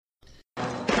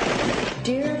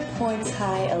Dear Pointe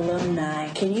High alumni,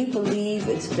 can you believe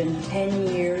it's been 10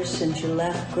 years since you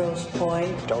left Grosse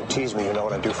Pointe? Don't tease me, you know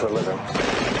what I do for a living.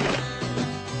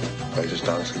 I just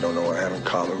honestly don't know what I have in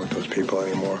common with those people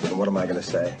anymore. And what am I going to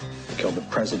say? Killed the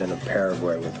president of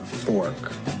Paraguay with a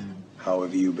fork. How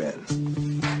have you been?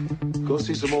 Go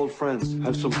see some old friends.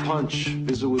 Have some punch.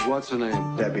 Visit with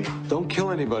what's-her-name. Debbie. Don't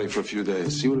kill anybody for a few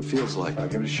days. See what it feels like. I'll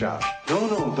give it a shot.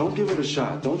 No, don't give it a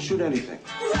shot. Don't shoot anything.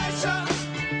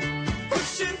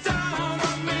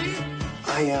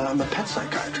 I'm a pet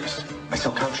psychiatrist. I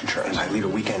sell couch insurance. I lead a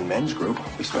weekend men's group.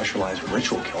 We specialize in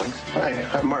ritual killings. Hi,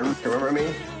 I'm Martin. You remember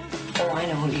me? Oh, I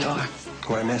know who you are.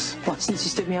 What I miss? What, since you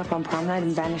stood me up on prom night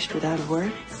and vanished without a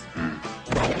word?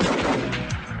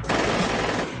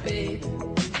 Babe,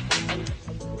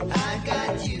 I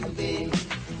got you, babe.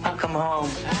 I'll come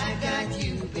home. I got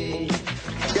you, babe.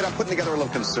 Yet I'm putting together a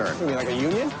little concern. You mean like a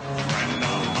union?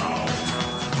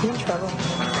 You in trouble?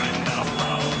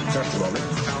 Just a moment.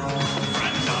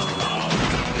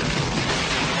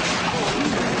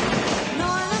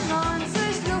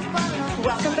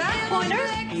 Welcome back,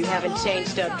 Pointers. You haven't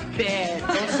changed a bit.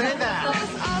 Don't say that.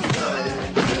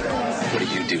 What do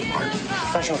you do, Martin?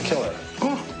 Professional killer.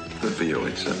 Good for you.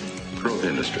 It's a growth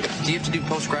industry. Do you have to do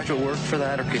postgraduate work for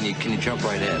that, or can you jump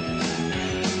right in?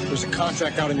 There's a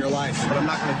contract out in your life, but I'm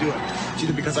not going to do it. It's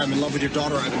either because I'm in love with your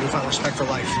daughter or I have a newfound respect for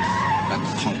life.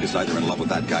 That punk is either in love with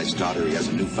that guy's daughter or he has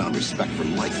a newfound respect for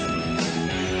life.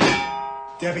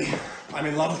 Debbie, I'm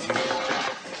in love with you.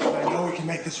 And I know we can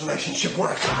make this relationship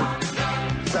work.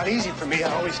 It's not easy for me.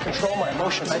 I always control my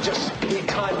emotions. I just need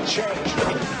time to change.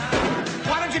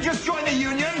 Why don't you just join the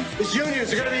union? This union,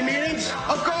 is there going to be meetings?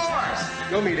 Of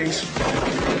course! No meetings.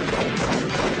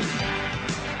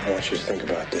 I want you to think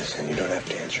about this, and you don't have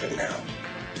to answer it now.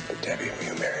 But Debbie,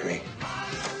 will you marry me?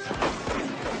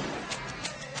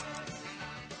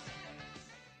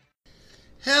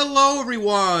 Hello,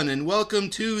 everyone, and welcome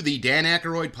to the Dan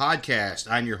Aykroyd Podcast.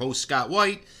 I'm your host, Scott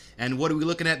White, and what are we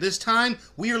looking at this time?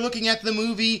 We are looking at the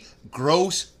movie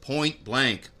Grosse Point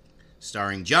Blank,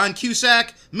 starring John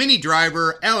Cusack, Minnie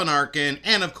Driver, Alan Arkin,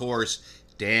 and, of course,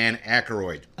 Dan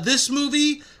Aykroyd. This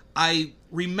movie, I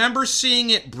remember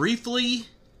seeing it briefly.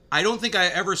 I don't think I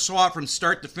ever saw it from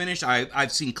start to finish.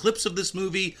 I've seen clips of this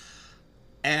movie,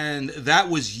 and that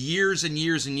was years and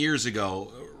years and years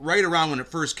ago, right around when it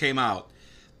first came out.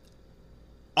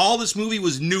 All this movie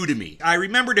was new to me. I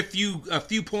remembered a few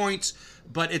points,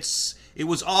 but it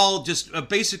was all just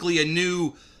basically a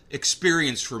new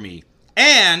experience for me.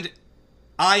 And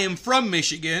I am from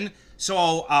Michigan,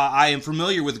 so I am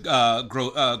familiar with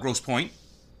Grosse Pointe.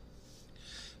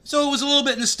 So it was a little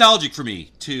bit nostalgic for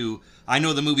me to. I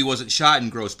know the movie wasn't shot in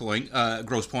Grosse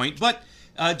Pointe, but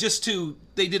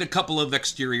they did a couple of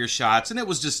exterior shots, and it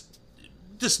was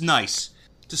just nice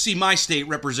to see my state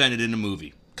represented in a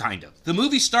movie. Kind of. The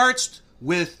movie starts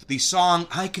with the song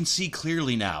I Can See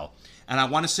Clearly Now. And I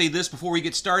want to say this before we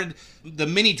get started. The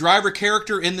Minnie Driver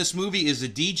character in this movie is a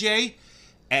DJ,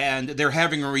 and they're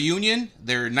having a reunion.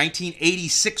 Their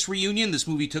 1986 reunion. This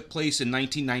movie took place in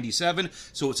 1997,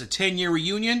 so it's a 10-year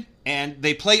reunion. And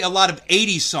they play a lot of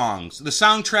 80s songs. The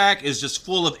soundtrack is just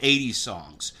full of 80s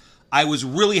songs. I was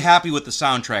really happy with the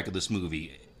soundtrack of this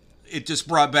movie. It just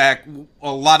brought back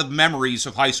a lot of memories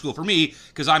of high school for me,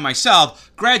 because I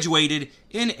myself graduated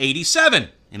in 87.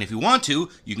 And if you want to,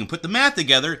 you can put the math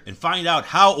together and find out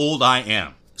how old I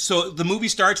am. So the movie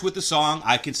starts with the song,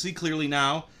 I Can See Clearly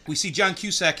Now. We see John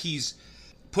Cusack, he's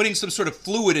putting some sort of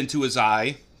fluid into his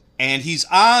eye, and he's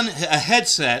on a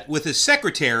headset with his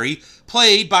secretary,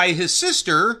 played by his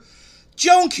sister,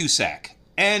 Joan Cusack.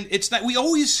 And it's that we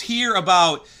always hear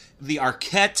about the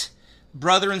Arquette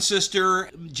brother and sister,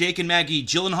 Jake and Maggie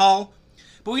Gyllenhaal,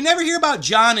 but we never hear about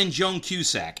John and Joan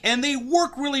Cusack, and they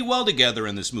work really well together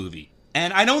in this movie.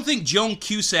 And I don't think Joan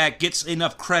Cusack gets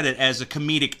enough credit as a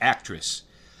comedic actress.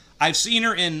 I've seen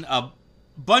her in a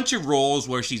bunch of roles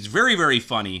where she's very, very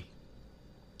funny,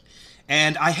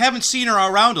 and I haven't seen her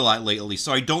around a lot lately,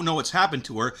 so I don't know what's happened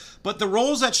to her, but the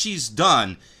roles that she's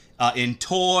done in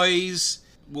Toys,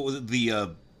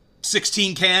 the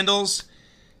 16 Candles,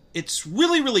 it's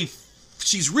really, really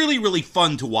she's really, really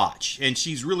fun to watch, and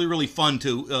she's really, really fun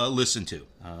to listen to.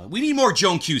 We need more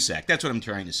Joan Cusack, that's what I'm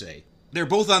trying to say. They're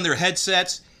both on their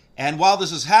headsets, and while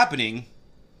this is happening,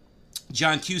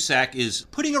 John Cusack is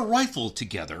putting a rifle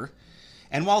together,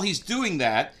 and while he's doing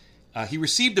that, he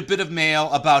received a bit of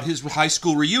mail about his high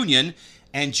school reunion,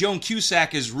 and Joan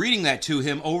Cusack is reading that to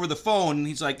him over the phone, and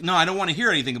he's like, no, I don't want to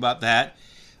hear anything about that.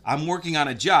 I'm working on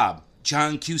a job.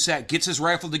 John Cusack gets his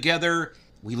rifle together.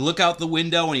 We look out the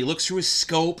window, and he looks through his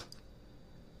scope,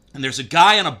 and there's a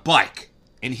guy on a bike,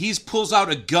 and he pulls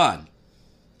out a gun.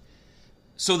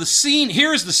 So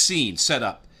here's the scene set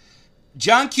up.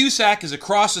 John Cusack is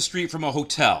across the street from a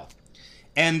hotel.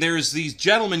 And there's these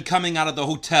gentlemen coming out of the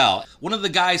hotel. One of the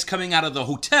guys coming out of the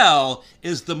hotel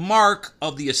is the mark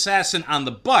of the assassin on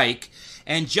the bike.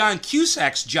 And John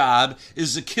Cusack's job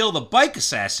is to kill the bike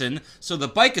assassin, so the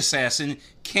bike assassin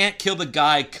can't kill the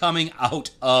guy coming out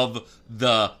of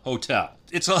the hotel.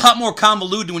 It's a lot more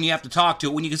convoluted when you have to talk to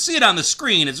it. When you can see it on the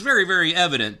screen, it's very, very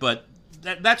evident, but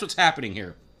that's what's happening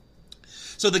here.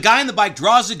 So the guy on the bike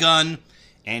draws a gun,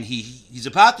 and he's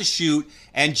about to shoot,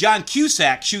 and John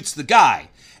Cusack shoots the guy.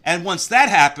 And once that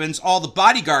happens, all the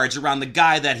bodyguards around the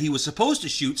guy that he was supposed to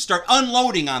shoot start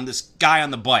unloading on this guy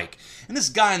on the bike. And this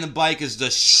guy on the bike is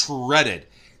just shredded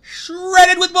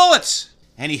with bullets.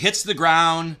 And he hits the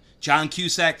ground. John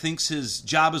Cusack thinks his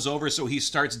job is over, so he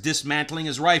starts dismantling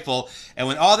his rifle. And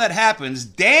when all that happens,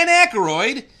 Dan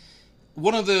Aykroyd,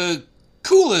 one of the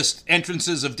coolest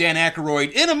entrances of Dan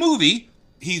Aykroyd in a movie,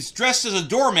 he's dressed as a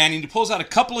doorman, and he pulls out a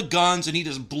couple of guns, and he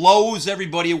just blows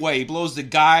everybody away. He blows the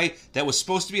guy that was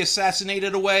supposed to be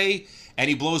assassinated away, and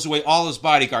he blows away all his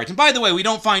bodyguards. And by the way, we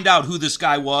don't find out who this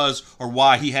guy was or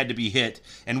why he had to be hit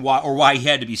and why he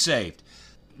had to be saved.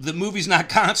 The movie's not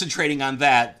concentrating on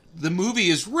that. The movie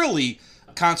is really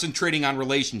concentrating on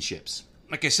relationships.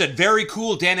 Like I said, very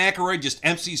cool. Dan Aykroyd just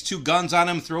empties 2 guns on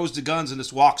him, throws the guns, and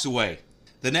just walks away.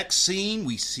 The next scene,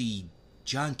 we see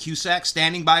John Cusack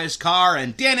standing by his car,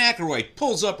 and Dan Aykroyd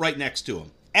pulls up right next to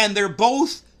him. And they're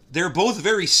both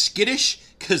very skittish,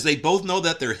 because they both know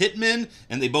that they're hitmen,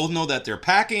 and they both know that they're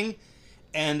packing,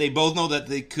 and they both know that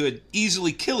they could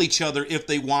easily kill each other if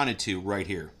they wanted to right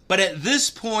here. But at this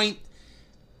point,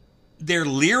 they're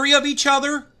leery of each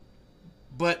other,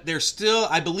 but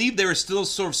I believe there is still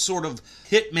sort of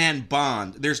hitman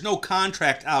bond. There's no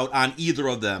contract out on either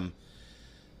of them.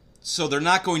 So they're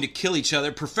not going to kill each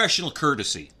other. Professional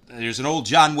courtesy. There's an old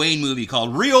John Wayne movie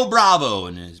called Rio Bravo,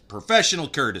 and it's professional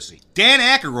courtesy. Dan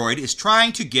Aykroyd is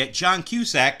trying to get John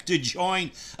Cusack to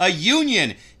join a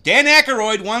union. Dan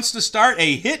Aykroyd wants to start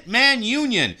a hitman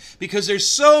union because there's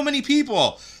so many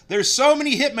people. There's so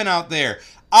many hitmen out there.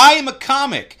 I am a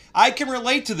comic. I can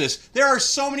relate to this. There are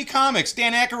so many comics.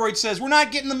 Dan Aykroyd says, we're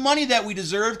not getting the money that we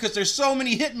deserve because there's so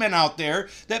many hitmen out there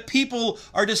that people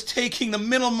are just taking the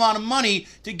minimum amount of money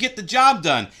to get the job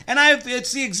done. And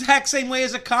it's the exact same way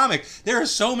as a comic. There are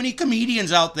so many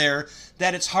comedians out there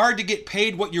that it's hard to get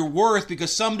paid what you're worth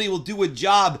because somebody will do a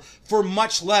job for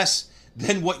much less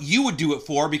than what you would do it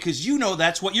for because you know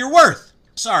that's what you're worth.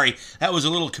 Sorry, that was a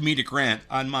little comedic rant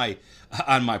on my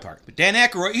part. But Dan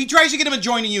Aykroyd, he tries to get him to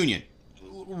join a union.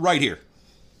 Right here.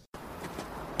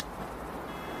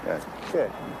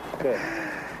 Good.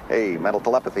 Hey, mental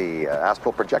telepathy,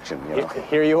 astral projection, you know.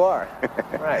 Here you are.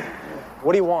 Right.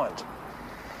 What do you want?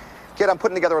 Kid, I'm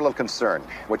putting together a little concern,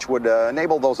 which would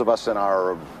enable those of us in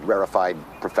our rarefied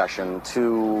profession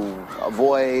to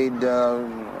avoid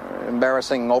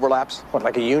embarrassing overlaps. What,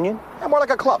 like a union? Yeah, more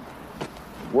like a club.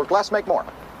 Work less, make more.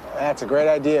 That's a great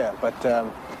idea, but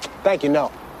thank you,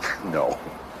 no. No.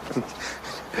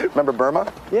 Remember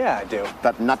Burma? Yeah, I do.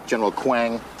 That nut General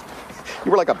Quang.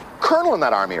 You were like a colonel in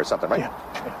that army or something, right?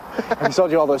 Yeah. He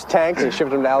sold you all those tanks and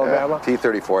shipped them to Alabama?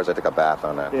 T-34s, I took a bath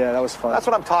on that. Yeah, that was fun. That's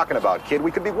what I'm talking about, kid.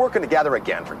 We could be working together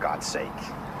again, for God's sake.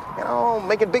 You know,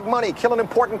 making big money, killing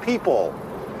important people.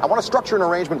 I want to structure an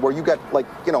arrangement where you get, like,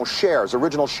 you know, shares,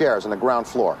 original shares on the ground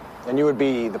floor. And you would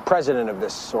be the president of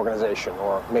this organization,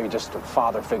 or maybe just a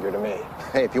father figure to me.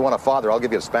 Hey, if you want a father, I'll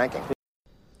give you a spanking.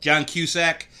 John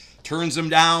Cusack turns him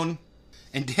down,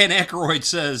 and Dan Aykroyd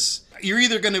says, you're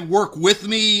either going to work with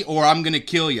me or I'm going to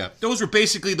kill you. Those are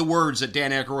basically the words that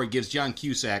Dan Aykroyd gives John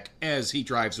Cusack as he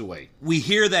drives away. We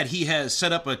hear that he has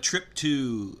set up a trip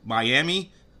to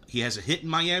Miami. He has a hit in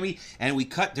Miami, and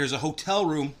there's a hotel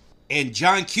room, and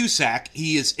John Cusack,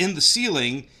 he is in the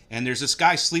ceiling, and there's this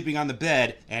guy sleeping on the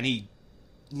bed, and he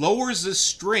lowers the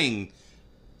string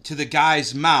to the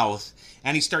guy's mouth,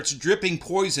 and he starts dripping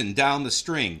poison down the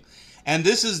string. And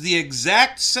this is the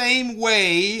exact same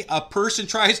way a person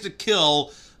tries to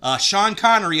kill Sean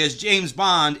Connery as James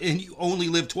Bond in You Only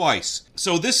Live Twice.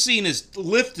 So this scene is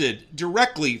lifted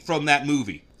directly from that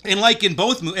movie. And like in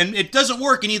both movies, and it doesn't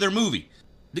work in either movie.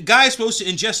 The guy's supposed to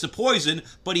ingest the poison,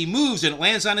 but he moves and it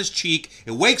lands on his cheek.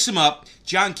 It wakes him up.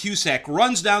 John Cusack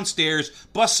runs downstairs,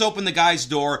 busts open the guy's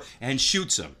door, and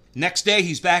shoots him. Next day,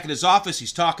 he's back at his office.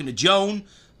 He's talking to Joan,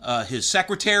 his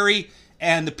secretary,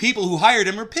 and the people who hired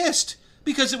him are pissed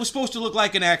because it was supposed to look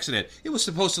like an accident. It was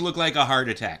supposed to look like a heart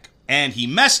attack. And he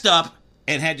messed up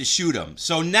and had to shoot him.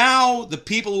 So now the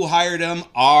people who hired him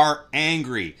are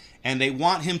angry, and they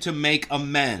want him to make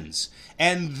amends.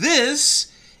 And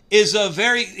this is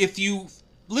if you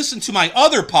listen to my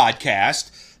other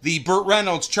podcast, the Burt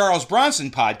Reynolds, Charles Bronson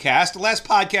podcast. The last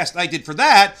podcast I did for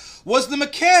that was The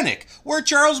Mechanic, where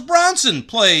Charles Bronson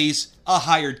plays a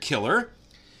hired killer,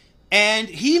 and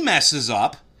he messes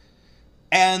up,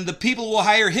 and the people who will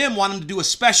hire him want him to do a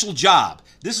special job.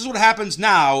 This is what happens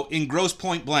now in Grosse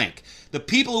Pointe Blank. The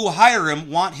people who hire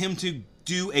him want him to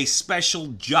do a special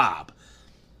job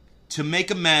to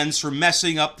make amends for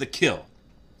messing up the kill.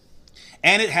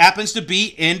 And it happens to be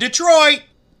in Detroit.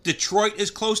 Detroit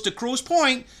is close to Grosse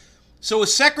Pointe, so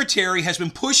his secretary has been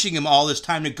pushing him all this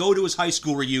time to go to his high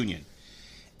school reunion.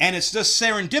 And it's just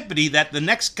serendipity that the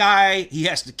next guy he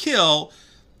has to kill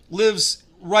lives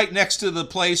right next to the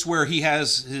place where he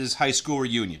has his high school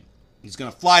reunion. He's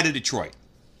going to fly to Detroit.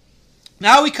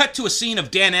 Now we cut to a scene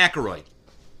of Dan Aykroyd.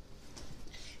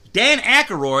 Dan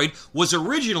Aykroyd was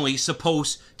originally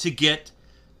supposed to get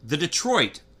the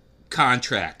Detroit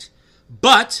contract,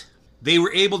 but they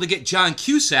were able to get John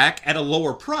Cusack at a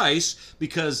lower price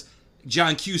because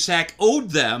John Cusack owed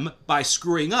them by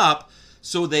screwing up,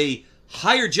 so they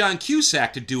hired John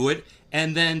Cusack to do it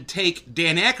and then take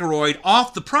Dan Aykroyd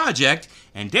off the project,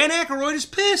 and Dan Aykroyd is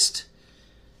pissed.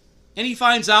 And he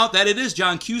finds out that it is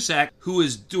John Cusack who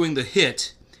is doing the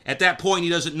hit. At that point, he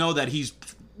doesn't know that he's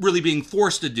really being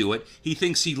forced to do it. He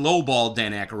thinks he lowballed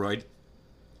Dan Aykroyd.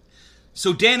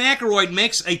 So Dan Aykroyd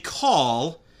makes a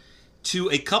call to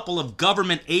a couple of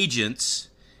government agents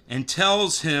and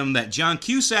tells him that John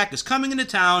Cusack is coming into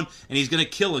town and he's going to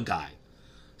kill a guy.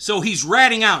 So he's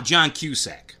ratting out John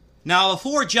Cusack. Now,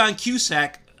 before John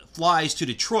Cusack flies to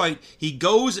Detroit, he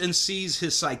goes and sees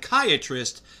his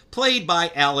psychiatrist, played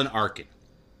by Alan Arkin.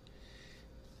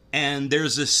 And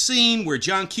there's a scene where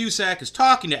John Cusack is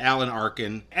talking to Alan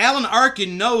Arkin. Alan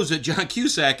Arkin knows that John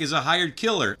Cusack is a hired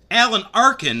killer. Alan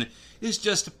Arkin is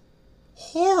just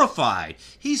horrified.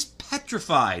 He's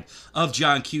petrified of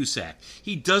John Cusack.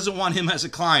 He doesn't want him as a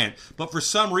client, but for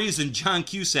some reason, John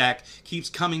Cusack keeps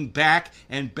coming back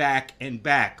and back and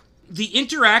back. The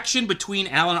interaction between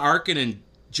Alan Arkin and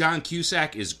John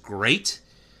Cusack is great,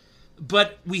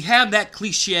 but we have that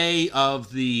cliche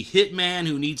of the hitman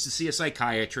who needs to see a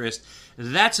psychiatrist.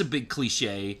 That's a big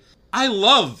cliche. I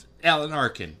love Alan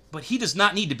Arkin, but he does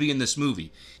not need to be in this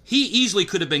movie. He easily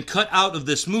could have been cut out of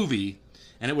this movie,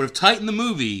 and it would have tightened the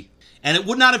movie, and it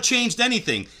would not have changed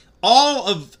anything. All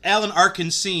of Alan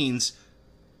Arkin's scenes,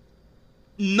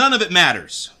 none of it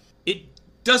matters. It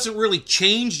doesn't really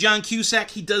change John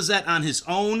Cusack. He does that on his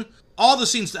own. All the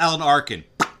scenes to Alan Arkin,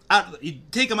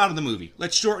 take him out of the movie.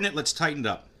 Let's shorten it. Let's tighten it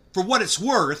up. For what it's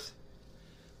worth,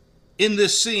 in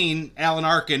this scene, Alan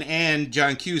Arkin and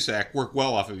John Cusack work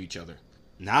well off of each other.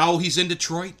 Now he's in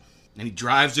Detroit, and he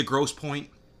drives to Grosse Pointe.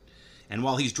 And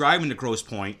while he's driving to Grosse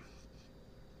Pointe,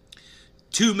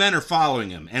 two men are following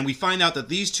him. And we find out that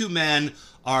these two men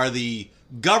are the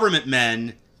government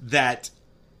men that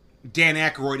Dan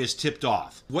Aykroyd is tipped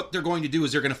off. What they're going to do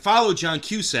is they're going to follow John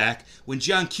Cusack. When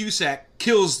John Cusack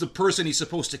kills the person he's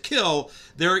supposed to kill,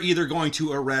 they're either going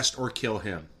to arrest or kill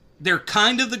him. They're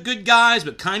kind of the good guys,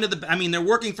 but kind of they're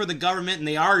working for the government and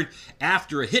they are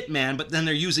after a hitman, but then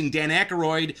they're using Dan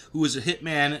Aykroyd, who is a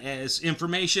hitman, as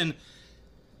information.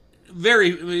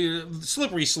 Very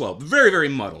slippery slope. Very, very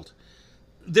muddled.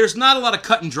 There's not a lot of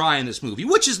cut and dry in this movie,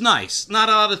 which is nice. Not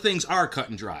a lot of things are cut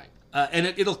and dry. And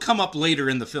it'll come up later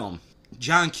in the film.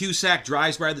 John Cusack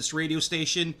drives by this radio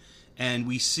station, and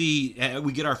we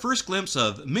get our first glimpse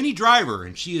of Minnie Driver,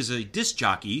 and she is a disc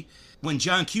jockey. When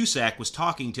John Cusack was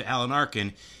talking to Alan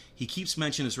Arkin, he keeps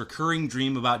mentioning his recurring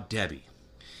dream about Debbie.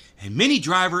 And Minnie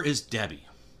Driver is Debbie.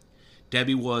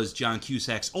 Debbie was John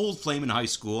Cusack's old flame in high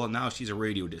school, and now she's a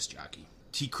radio disc jockey.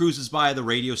 He cruises by the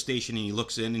radio station, and he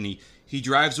looks in, and he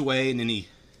drives away, and then he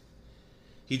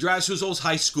drives to his old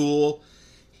high school.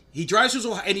 He drives to his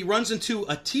old, and he runs into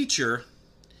a teacher,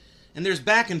 and there's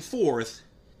back and forth.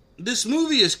 This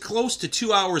movie is close to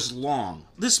 2 hours long.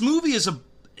 This movie is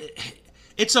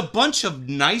it's a bunch of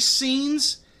nice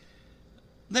scenes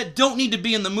that don't need to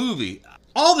be in the movie.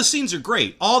 All the scenes are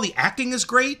great. All the acting is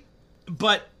great,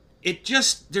 but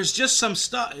there's just some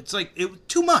stuff. It's like,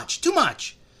 too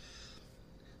much.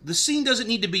 The scene doesn't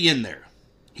need to be in there.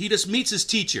 He just meets his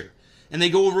teacher, and they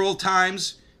go over old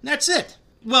times, and that's it.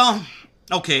 Well,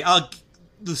 okay,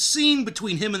 the scene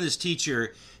between him and his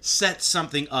teacher sets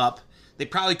something up. They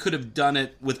probably could have done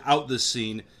it without this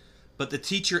scene, but the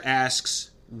teacher asks,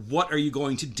 "What are you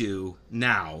going to do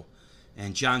now?"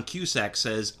 And John Cusack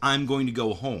says, "I'm going to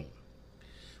go home,"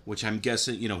 which I'm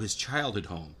guessing, his childhood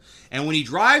home. And when he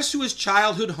drives to his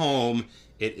childhood home,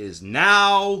 it is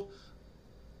now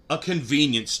a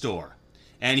convenience store.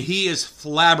 And he is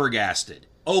flabbergasted.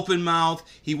 Open mouth.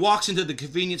 He walks into the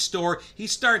convenience store. He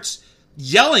starts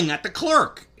yelling at the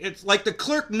clerk. It's like the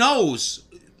clerk knows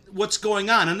what's going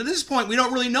on. And at this point, we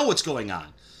don't really know what's going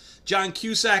on. John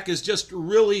Cusack is just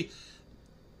really...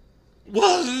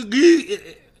 Well,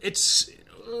 it's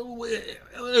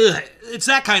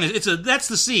that kind of... That's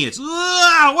the scene. It's...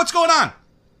 What's going on?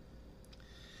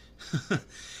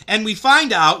 And we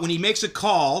find out when he makes a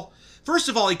call... First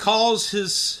of all, he calls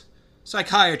his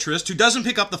psychiatrist, who doesn't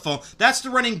pick up the phone. That's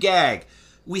the running gag.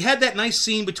 We had that nice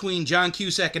scene between John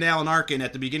Cusack and Alan Arkin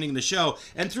at the beginning of the show,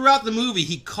 and throughout the movie,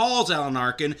 he calls Alan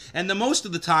Arkin, and most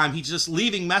of the time, he's just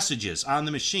leaving messages on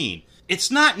the machine. It's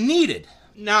not needed.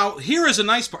 Now, here is a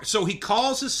nice part. So he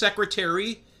calls his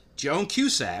secretary, Joan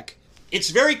Cusack. It's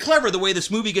very clever the way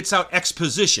this movie gets out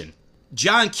exposition.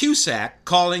 John Cusack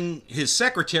calling his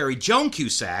secretary, Joan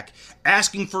Cusack,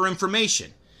 asking for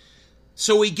information.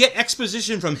 So we get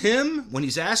exposition from him when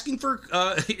he's asking for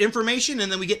information,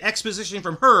 and then we get exposition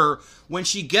from her when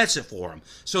she gets it for him.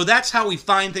 So that's how we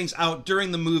find things out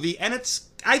during the movie, and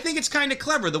I think it's kind of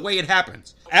clever the way it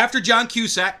happens. After John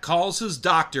Cusack calls his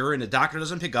doctor, and the doctor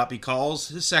doesn't pick up, he calls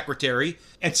his secretary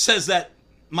and says that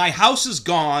my house is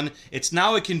gone, it's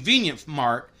now a convenient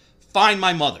mart, find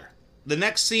my mother. The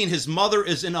next scene, his mother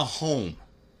is in a home,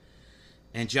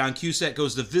 and John Cusack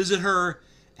goes to visit her,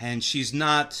 and she's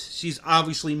not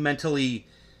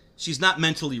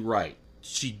mentally right.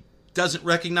 She doesn't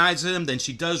recognize him, then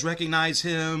she does recognize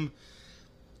him.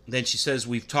 Then she says,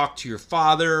 we've talked to your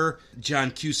father. John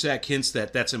Cusack hints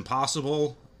that that's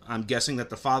impossible. I'm guessing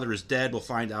that the father is dead. We'll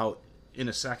find out in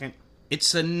a second.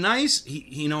 It's a nice,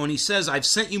 and he says, I've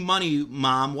sent you money,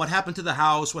 Mom. What happened to the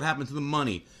house? What happened to the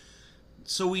money?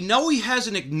 So we know he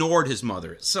hasn't ignored his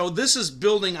mother. So this is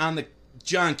building on the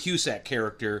John Cusack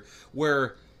character,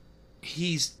 where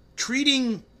he's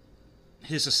treating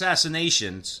his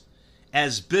assassinations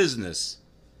as business.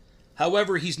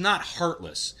 However, he's not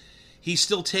heartless. He's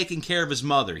still taking care of his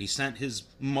mother. He sent his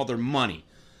mother money.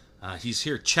 He's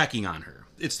here checking on her.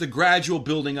 It's the gradual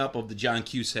building up of the John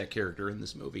Cusack character in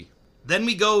this movie. Then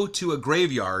we go to a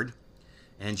graveyard,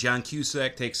 and John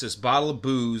Cusack takes this bottle of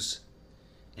booze,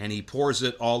 and he pours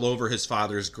it all over his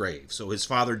father's grave. So his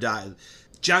father died.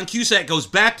 John Cusack goes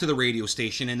back to the radio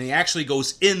station, and he actually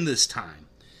goes in this time.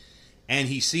 And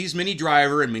he sees Minnie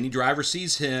Driver, and Minnie Driver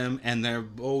sees him, and they're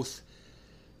both...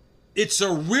 It's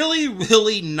a really,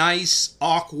 really nice,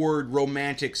 awkward,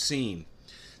 romantic scene.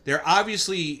 They're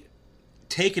obviously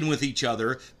taken with each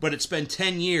other, but it's been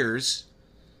 10 years,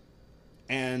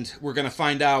 and we're going to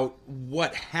find out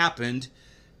what happened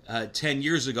 10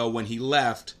 years ago when he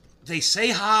left. They say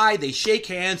hi, they shake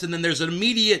hands, and then there's an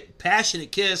immediate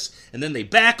passionate kiss, and then they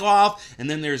back off, and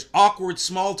then there's awkward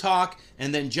small talk,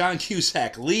 and then John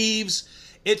Cusack leaves.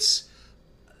 It's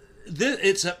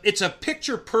a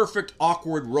picture-perfect,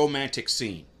 awkward, romantic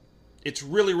scene. It's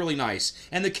really, really nice.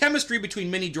 And the chemistry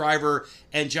between Minnie Driver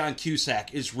and John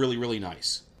Cusack is really, really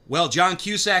nice. Well, John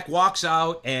Cusack walks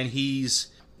out, and he's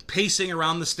pacing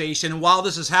around the station, and while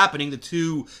this is happening, the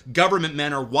two government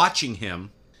men are watching him,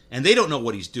 and they don't know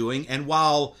what he's doing. And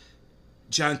while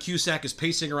John Cusack is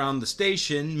pacing around the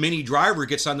station, Minnie Driver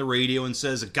gets on the radio and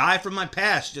says, a guy from my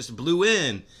past just blew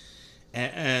in,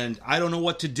 and I don't know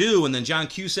what to do. And then John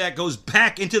Cusack goes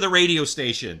back into the radio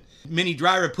station. Minnie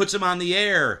Driver puts him on the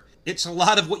air. It's a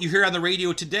lot of what you hear on the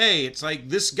radio today. It's like,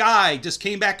 this guy just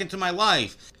came back into my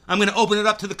life. I'm going to open it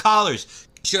up to the callers.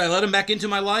 Should I let him back into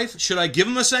my life? Should I give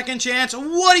him a second chance?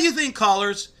 What do you think,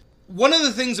 callers? One of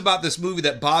the things about this movie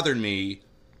that bothered me,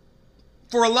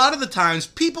 for a lot of the times,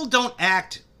 people don't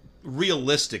act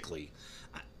realistically.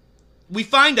 We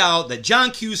find out that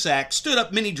John Cusack stood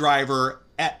up Minnie Driver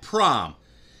at prom.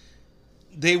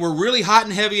 They were really hot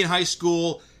and heavy in high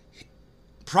school.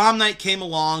 Prom night came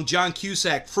along. John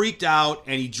Cusack freaked out,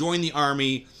 and he joined the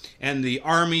Army, and the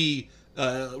Army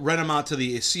read him out to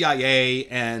the CIA,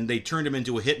 and they turned him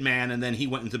into a hitman, and then he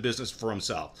went into business for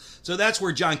himself. So that's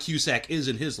where John Cusack is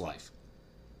in his life.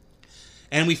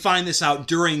 And we find this out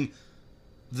during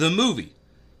the movie.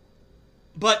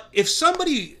 But if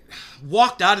somebody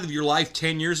walked out of your life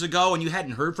 10 years ago and you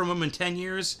hadn't heard from them in 10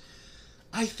 years,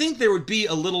 I think there would be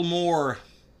a little more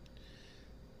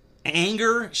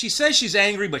anger. She says she's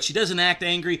angry, but she doesn't act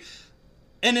angry.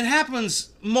 And it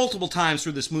happens multiple times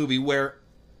through this movie where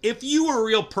if you were a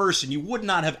real person, you would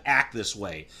not have acted this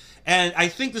way. And I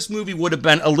think this movie would have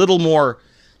been a little more...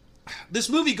 This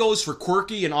movie goes for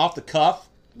quirky and off the cuff,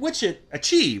 which it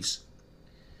achieves.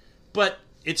 But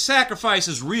it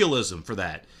sacrifices realism for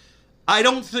that. I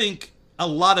don't think a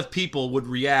lot of people would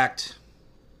react...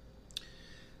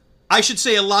 I should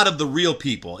say a lot of the real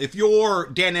people. If you're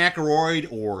Dan Aykroyd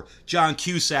or John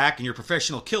Cusack and you're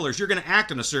professional killers, you're going to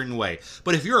act in a certain way.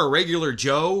 But if you're a regular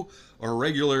Joe or a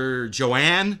regular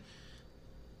Joanne,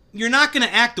 you're not going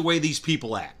to act the way these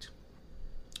people act.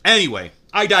 Anyway,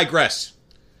 I digress.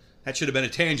 That should have been a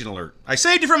tangent alert. I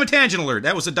saved it from a tangent alert.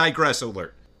 That was a digress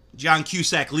alert. John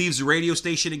Cusack leaves the radio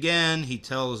station again. He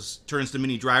turns to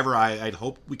Minnie Driver, I'd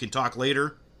hope we can talk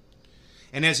later.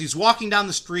 And as he's walking down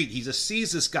the street, he just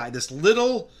sees this guy, this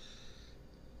little,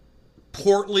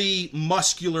 portly,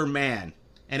 muscular man.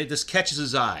 And it just catches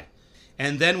his eye.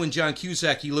 And then when John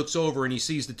Cusack, he looks over and he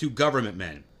sees the two government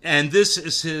men. And this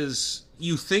is his...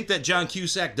 You think that John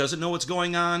Cusack doesn't know what's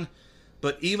going on,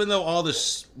 but even though all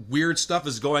this weird stuff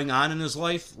is going on in his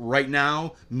life right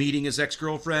now, meeting his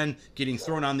ex-girlfriend, getting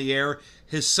thrown on the air,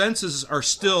 his senses are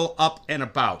still up and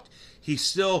about. He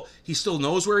still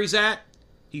knows where he's at.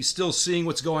 He's still seeing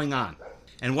what's going on.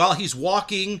 And while he's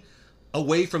walking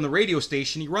away from the radio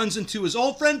station, he runs into his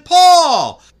old friend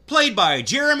Paul, played by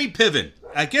Jeremy Piven.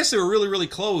 I guess they were really, really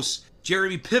close.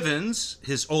 Jeremy Piven's,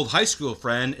 his old high school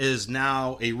friend, is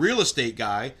now a real estate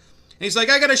guy. And he's like,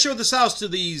 I gotta show this house to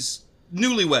these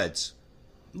newlyweds.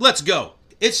 Let's go.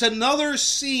 It's another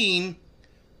scene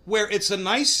where it's a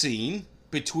nice scene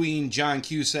between John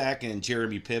Cusack and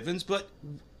Jeremy Piven, but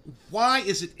why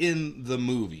is it in the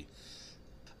movie?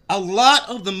 A lot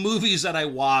of the movies that I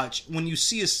watch, when you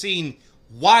see a scene,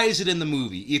 why is it in the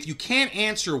movie? If you can't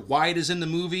answer why it is in the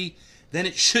movie, then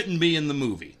it shouldn't be in the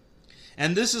movie.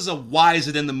 And this is a why is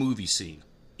it in the movie scene.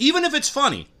 Even if it's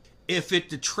funny, if it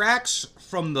detracts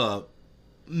from the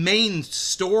main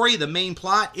story, the main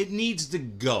plot, it needs to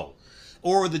go.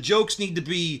 Or the jokes need to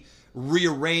be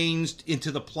rearranged into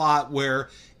the plot where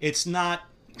it's not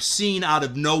seen out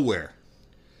of nowhere.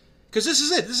 Because this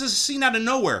is it. This is a scene out of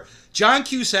nowhere. John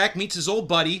Cusack meets his old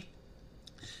buddy.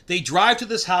 They drive to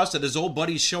this house that his old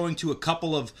buddy's showing to a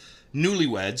couple of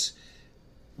newlyweds.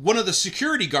 One of the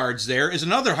security guards there is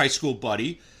another high school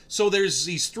buddy. So there's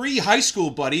these three high school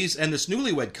buddies and this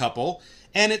newlywed couple.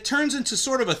 And it turns into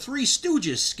sort of a Three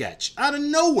Stooges sketch out of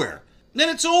nowhere. Then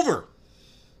it's over.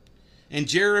 And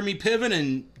Jeremy Piven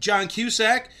and John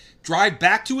Cusack drive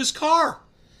back to his car.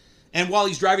 And while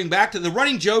he's driving back to the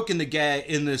running joke in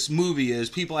this movie is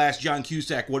people ask John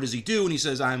Cusack, what does he do? And he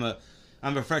says, I'm a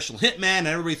professional hitman, and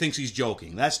everybody thinks he's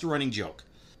joking. That's the running joke.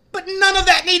 But none of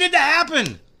that needed to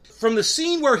happen. From the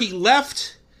scene where he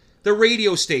left the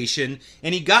radio station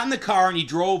and he got in the car and he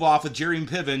drove off with Jeremy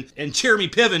Piven and Jeremy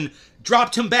Piven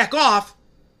dropped him back off,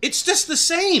 it's just the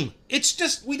same. It's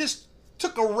just, we just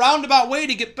took a roundabout way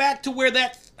to get back to where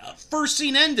that first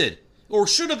scene ended, or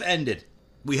should have ended.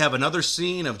 We have another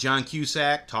scene of John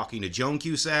Cusack talking to Joan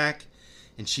Cusack,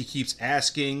 and she keeps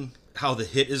asking how the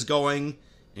hit is going,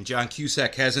 and John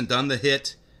Cusack hasn't done the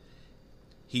hit.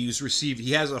 He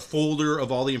has a folder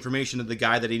of all the information of the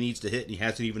guy that he needs to hit, and he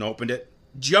hasn't even opened it.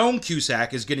 Joan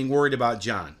Cusack is getting worried about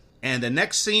John. And the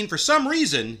next scene, for some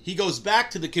reason, he goes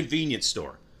back to the convenience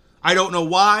store. I don't know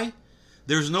why.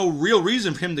 There's no real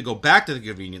reason for him to go back to the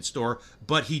convenience store,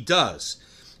 but he does.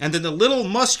 And then the little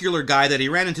muscular guy that he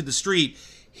ran into the street,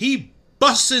 he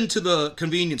busts into the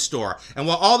convenience store. And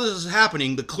while all this is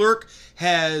happening, the clerk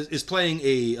is playing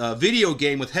a video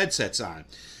game with headsets on.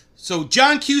 So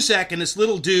John Cusack and this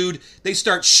little dude, they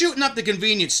start shooting up the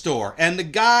convenience store. And the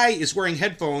guy is wearing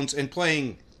headphones and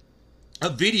playing a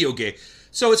video game.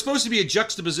 So it's supposed to be a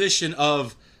juxtaposition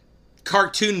of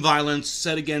cartoon violence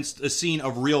set against a scene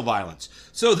of real violence.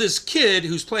 So this kid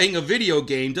who's playing a video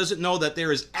game doesn't know that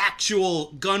there is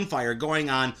actual gunfire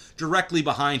going on directly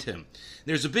behind him.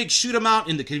 There's a big shoot 'em out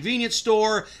in the convenience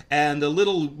store, and the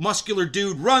little muscular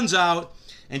dude runs out,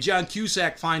 and John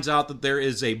Cusack finds out that there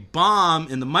is a bomb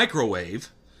in the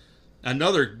microwave,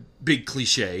 another big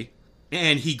cliche,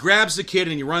 and he grabs the kid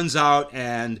and he runs out,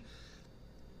 and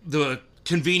the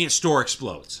convenience store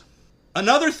explodes.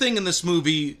 Another thing in this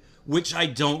movie which I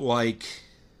don't like,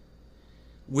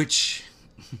 which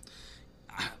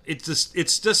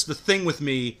it's just the thing with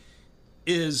me,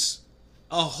 is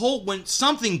when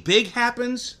something big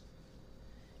happens,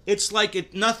 it's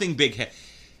like nothing big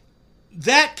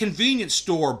that convenience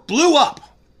store blew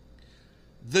up.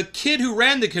 The kid who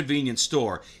ran the convenience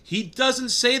store, he doesn't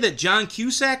say that John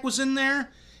Cusack was in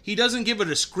there. He doesn't give a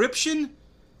description.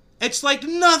 It's like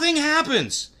nothing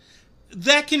happens.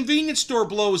 That convenience store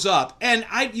blows up, and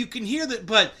you can hear that,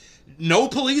 but no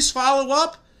police follow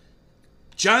up.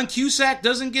 John Cusack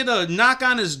doesn't get a knock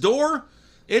on his door.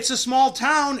 It's a small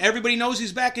town. Everybody knows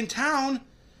he's back in town.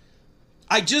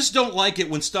 I just don't like it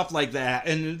when stuff like that,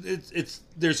 and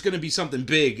there's going to be something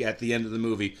big at the end of the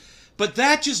movie. But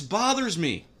that just bothers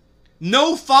me.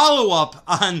 No follow-up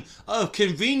on a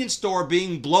convenience store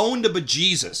being blown to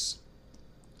bejesus.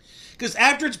 Because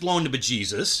after it's blown to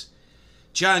bejesus,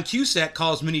 John Cusack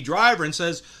calls Minnie Driver and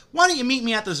says, why don't you meet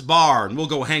me at this bar and we'll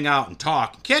go hang out and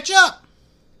talk and catch up?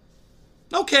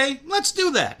 Okay, let's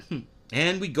do that.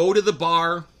 And we go to the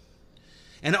bar,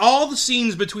 and all the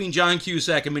scenes between John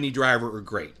Cusack and Minnie Driver are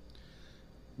great.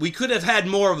 We could have had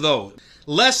more of those.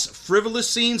 Less frivolous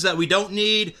scenes that we don't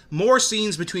need, more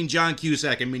scenes between John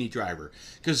Cusack and Minnie Driver.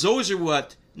 Because those are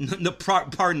what,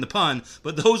 pardon the pun,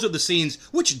 but those are the scenes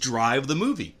which drive the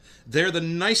movie. They're the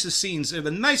nicest scenes, they're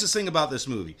the nicest thing about this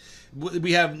movie.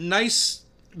 We have nice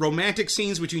romantic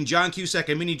scenes between John Cusack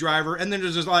and Minnie Driver, and then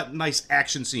there's a lot of nice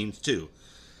action scenes too.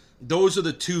 Those are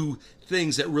the two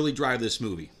things that really drive this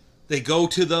movie. They go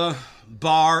to the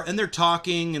bar, and they're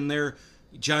talking, and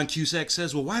John Cusack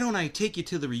says, well, why don't I take you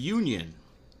to the reunion?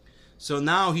 So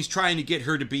now he's trying to get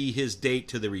her to be his date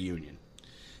to the reunion.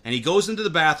 And he goes into the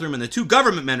bathroom, and the two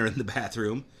government men are in the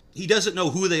bathroom. He doesn't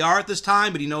know who they are at this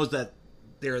time, but he knows that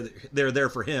they're there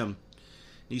for him.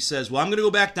 He says, well, I'm going to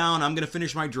go back down, I'm going to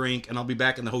finish my drink, and I'll be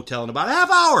back in the hotel in about a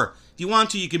half hour. If you want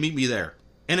to, you can meet me there.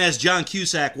 And as John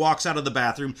Cusack walks out of the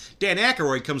bathroom, Dan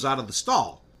Aykroyd comes out of the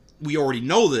stall. We already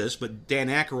know this, but Dan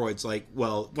Aykroyd's like,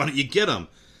 well, why don't you get him?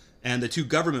 And the two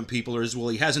government people are, well,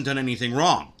 he hasn't done anything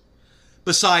wrong.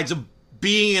 Besides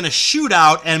being in a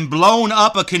shootout and blown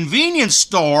up a convenience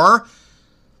store,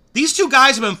 these two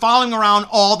guys have been following around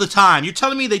all the time. You're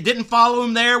telling me they didn't follow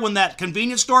him there when that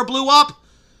convenience store blew up?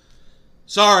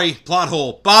 Sorry, plot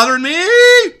hole. Bothering me?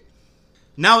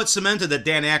 Now it's cemented that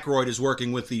Dan Aykroyd is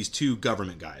working with these two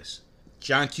government guys.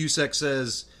 John Cusack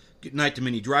says good night to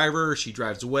Minnie Driver. She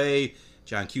drives away.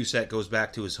 John Cusack goes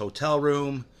back to his hotel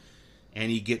room, and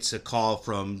he gets a call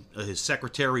from his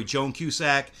secretary, Joan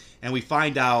Cusack, and we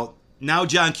find out now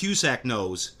John Cusack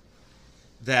knows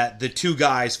that the two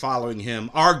guys following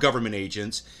him are government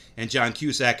agents, and John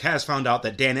Cusack has found out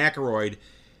that Dan Aykroyd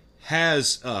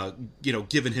has,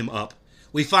 given him up.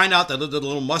 We find out that the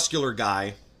little muscular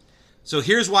guy. So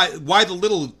here's why the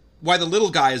little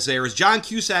guy is there is John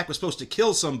Cusack was supposed to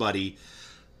kill somebody,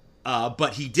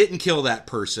 but he didn't kill that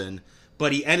person,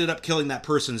 but he ended up killing that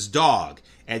person's dog.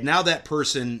 And now that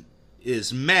person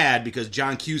is mad because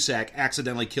John Cusack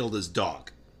accidentally killed his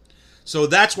dog. So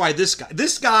that's why this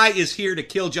guy is here to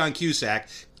kill John Cusack,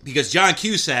 because John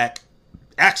Cusack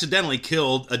accidentally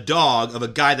killed a dog of a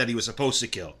guy that he was supposed to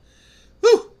kill.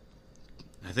 Whew!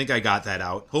 I think I got that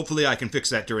out. Hopefully I can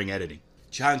fix that during editing.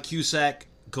 John Cusack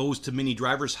goes to Minnie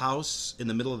Driver's house in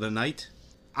the middle of the night.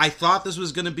 I thought this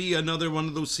was going to be another one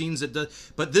of those scenes that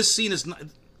does, but this scene is not.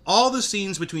 All the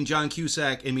scenes between John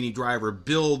Cusack and Minnie Driver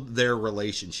build their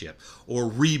relationship or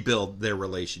rebuild their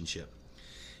relationship.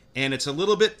 And it's a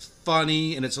little bit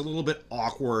funny and it's a little bit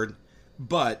awkward,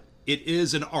 but it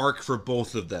is an arc for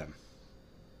both of them.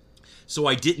 So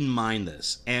I didn't mind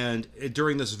this. And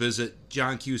during this visit,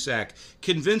 John Cusack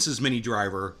convinces Minnie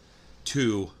Driver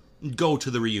to go to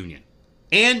the reunion.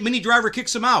 And Minnie Driver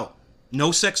kicks him out.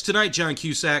 No sex tonight, John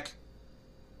Cusack.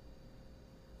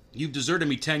 You deserted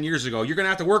me 10 years ago. You're going to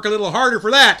have to work a little harder for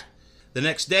that. The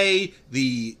next day,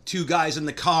 the two guys in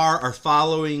the car are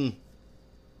following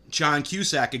John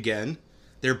Cusack again.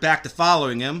 They're back to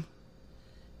following him.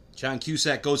 John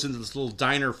Cusack goes into this little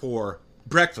diner for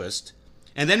breakfast.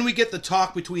 And then we get the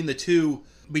talk between the two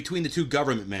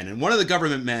government men. And one of the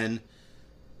government men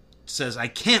says, I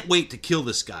can't wait to kill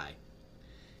this guy.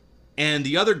 And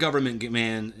the other government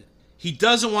man, he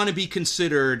doesn't want to be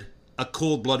considered a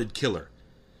cold-blooded killer.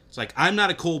 It's like, I'm not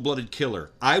a cold-blooded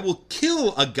killer. I will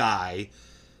kill a guy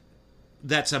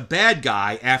that's a bad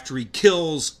guy after he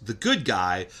kills the good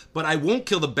guy, but I won't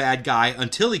kill the bad guy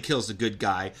until he kills the good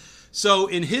guy. So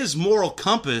in his moral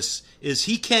compass is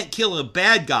he can't kill a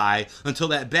bad guy until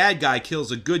that bad guy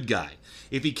kills a good guy.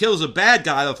 If he kills a bad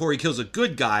guy before he kills a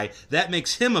good guy, that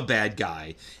makes him a bad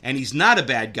guy. And he's not a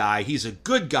bad guy, he's a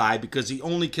good guy because he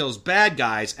only kills bad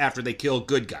guys after they kill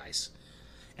good guys.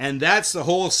 And that's the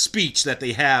whole speech that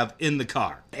they have in the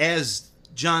car. As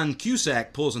John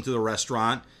Cusack pulls into the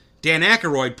restaurant, Dan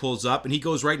Aykroyd pulls up and he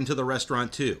goes right into the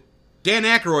restaurant too. Dan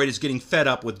Aykroyd is getting fed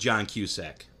up with John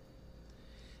Cusack.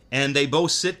 And they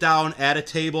both sit down at a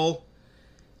table.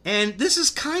 And this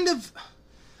is kind of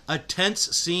a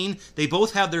tense scene. They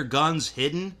both have their guns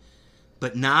hidden,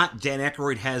 but not. Dan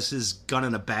Aykroyd has his gun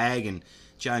in a bag, and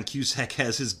John Cusack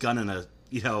has his gun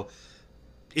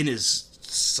in his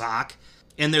sock.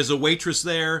 And there's a waitress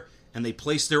there, and they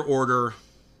place their order.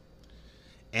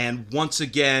 And once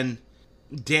again,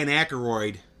 Dan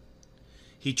Aykroyd,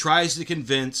 he tries to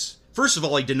convince. First of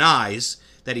all, he denies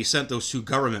that he sent those two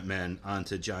government men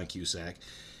onto John Cusack.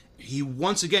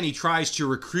 he tries to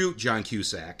recruit John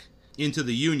Cusack into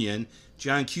the Union.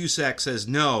 John Cusack says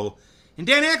no, and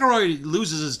Dan Aykroyd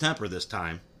loses his temper this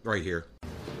time, right here.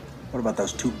 What about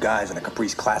those two guys in a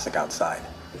Caprice Classic outside?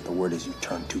 The word is you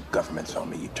turn two governments on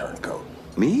me, you turncoat.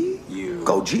 Me? You.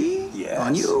 Go G? Yes.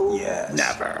 On you? Yes.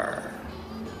 Never.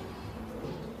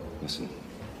 Listen,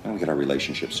 why don't we get our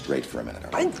relationship straight for a minute?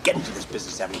 I didn't get into this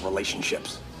business having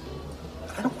relationships.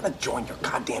 I don't want to join your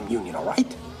goddamn union, all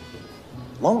right?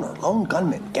 Loner, lone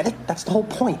gunman, get it? That's the whole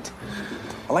point.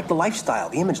 I like the lifestyle,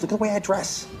 the image, look at the way I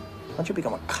dress. Why don't you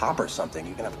become a cop or something?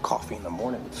 You can have coffee in the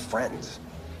morning with friends.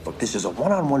 Look, this is a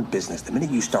one-on-one business. The minute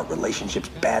you start relationships,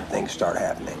 bad things start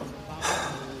happening.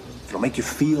 If it'll make you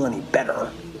feel any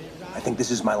better, I think this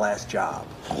is my last job.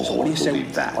 So what do you say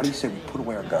we put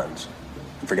away our guns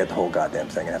and forget the whole goddamn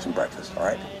thing and have some breakfast, all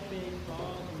right?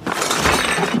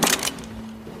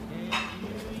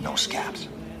 No scabs.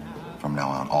 From now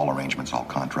on, all arrangements, all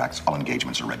contracts, all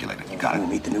engagements are regulated. You got it? We'll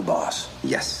meet the new boss.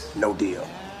 Yes. No deal.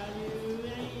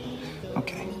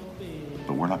 Okay.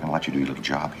 But we're not going to let you do your little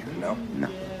job here. No? No.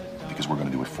 Because we're going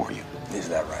to do it for you. Is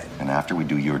that right? And after we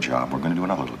do your job, we're going to do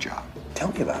another little job.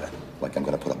 Tell me about it. Like I'm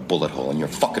going to put a bullet hole in your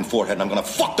fucking forehead and I'm going to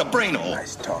fuck the brain hole.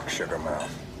 Nice talk, sugar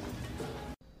mouth.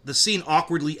 The scene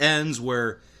awkwardly ends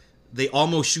where they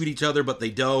almost shoot each other, but they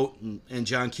don't, and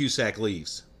John Cusack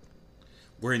leaves.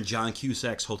 We're in John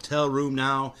Cusack's hotel room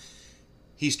now.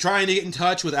 He's trying to get in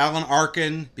touch with Alan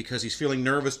Arkin because he's feeling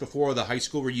nervous before the high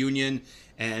school reunion,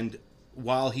 and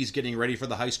while he's getting ready for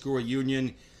the high school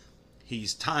reunion,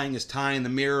 he's tying his tie in the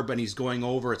mirror, but he's going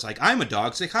over, it's like, I'm a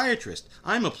dog psychiatrist.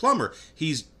 I'm a plumber.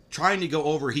 He's trying to go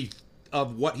over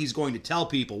of what he's going to tell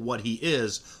people what he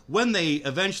is when they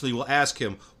eventually will ask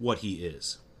him what he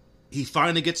is. He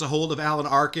finally gets a hold of Alan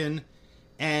Arkin,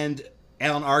 and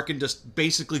Alan Arkin just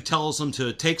basically tells him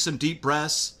to take some deep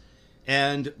breaths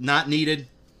and not needed.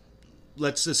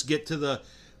 Let's get to the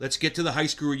high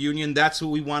school reunion. That's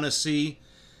what we want to see.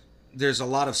 There's a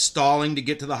lot of stalling to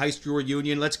get to the high school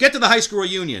reunion. Let's get to the high school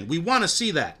reunion. We want to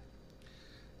see that.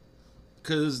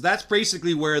 Because that's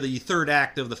basically where the third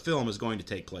act of the film is going to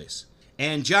take place.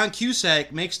 And John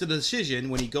Cusack makes the decision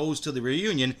when he goes to the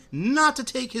reunion not to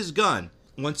take his gun.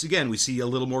 Once again, we see a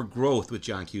little more growth with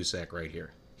John Cusack right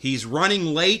here. He's running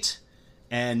late,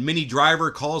 and Minnie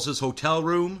Driver calls his hotel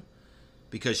room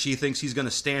because she thinks he's going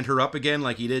to stand her up again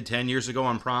like he did 10 years ago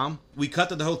on prom. We cut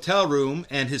to the hotel room,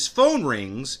 and his phone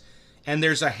rings, and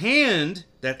there's a hand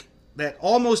that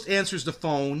almost answers the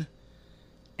phone,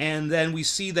 and then we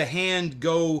see the hand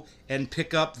go and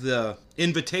pick up the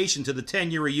invitation to the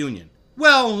 10-year reunion.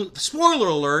 Well, spoiler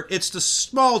alert, it's the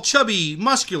small, chubby,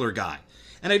 muscular guy.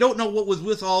 And I don't know what was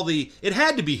with all the... It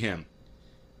had to be him.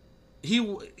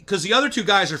 Because the other two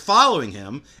guys are following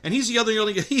him, and he's the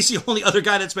only other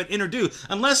guy that's been introduced.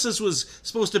 Unless this was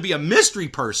supposed to be a mystery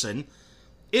person,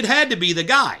 it had to be the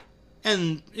guy.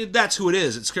 And that's who it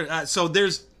is. It's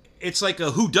like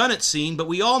a whodunit scene, but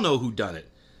we all know whodunit.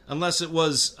 Unless it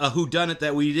was a whodunit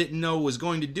that we didn't know was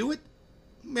going to do it.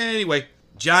 Anyway,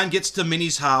 John gets to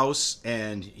Minnie's house,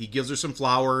 and he gives her some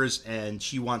flowers, and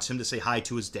she wants him to say hi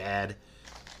to his dad.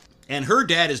 And her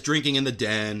dad is drinking in the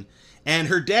den, and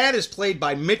her dad is played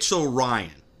by Mitchell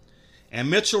Ryan. And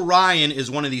Mitchell Ryan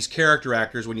is one of these character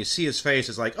actors. When you see his face,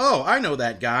 it's like, oh, I know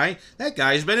that guy. That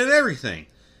guy's been in everything.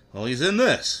 Well, he's in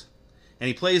this. And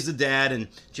he plays the dad, and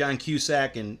John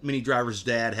Cusack and Minnie Driver's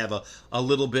dad have a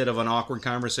little bit of an awkward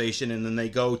conversation, and then they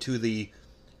go to the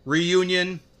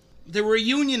reunion. The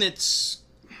reunion, it's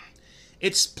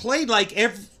played like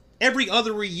every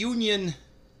other reunion.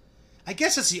 I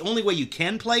guess it's the only way you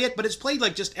can play it, but it's played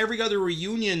like just every other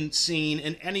reunion scene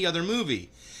in any other movie.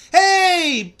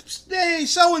 Hey,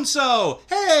 so-and-so.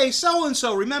 Hey,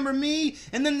 so-and-so, remember me?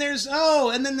 And then there's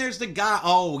the guy.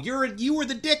 Oh, you were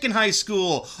the dick in high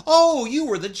school. Oh, you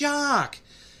were the jock.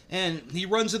 And he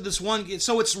runs into this one.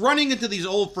 So it's running into these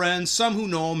old friends, some who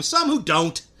know him, some who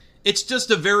don't. It's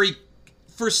just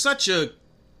for such a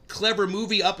clever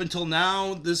movie up until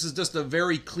now, this is just a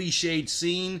very cliched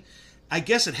scene. I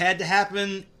guess it had to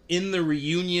happen in the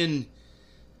reunion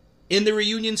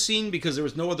scene because there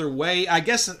was no other way. I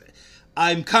guess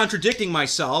I'm contradicting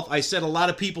myself. I said a lot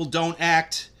of people don't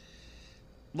act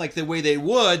like the way they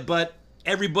would, but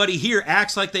everybody here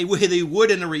acts like the way they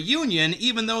would in a reunion,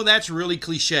 even though that's really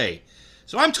cliche.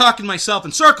 So I'm talking myself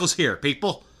in circles here,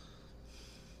 people.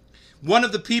 One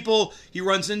of the people he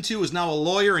runs into is now a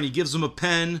lawyer, and he gives him a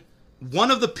pen.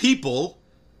 One of the people,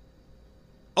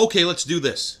 okay, let's do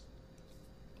this.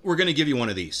 We're going to give you one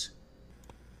of these.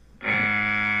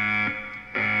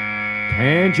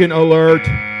 Tangent alert.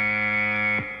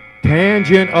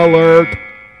 Tangent alert.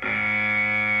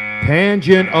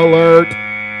 Tangent alert.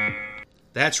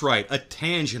 That's right, a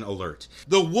tangent alert.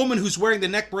 The woman who's wearing the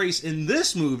neck brace in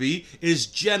this movie is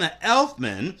Jenna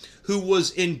Elfman, who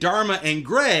was in Dharma and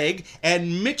Greg,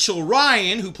 and Mitchell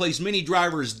Ryan, who plays Minnie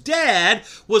Driver's dad,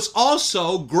 was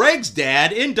also Greg's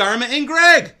dad in Dharma and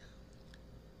Greg.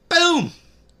 Boom!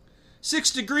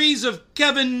 6 degrees of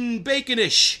Kevin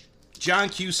Bacon-ish. John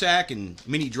Cusack and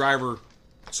Minnie Driver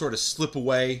sort of slip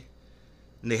away,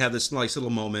 and they have this nice little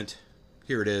moment.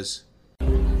 Here it is.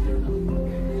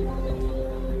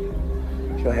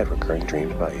 I had recurring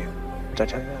dreams about you. Did I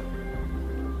tell you that?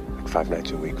 Like 5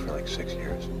 nights a week for like 6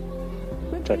 years.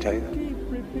 Did I tell you that?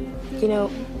 You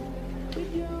know,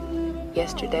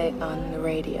 yesterday on the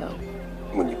radio.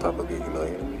 When you publicly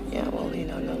humiliated me. Yeah, well, you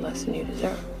know, no less than you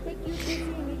deserve.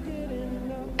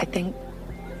 I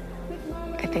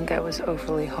think I was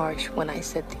overly harsh when I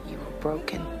said that you were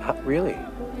broken. Really?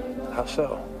 How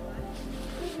so?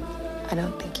 I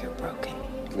don't think you're broken.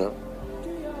 No?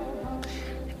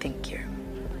 I think you're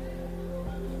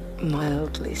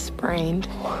mildly sprained.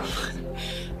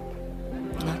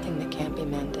 Nothing that can't be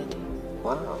mended.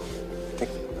 Wow. I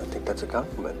think that's a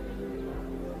compliment.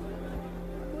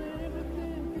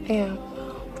 Yeah.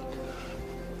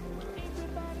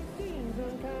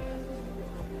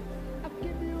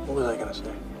 What was I gonna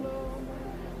say?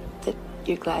 That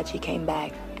you're glad you came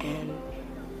back and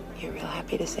you're real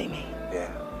happy to see me.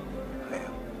 Yeah, I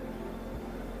am.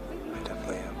 I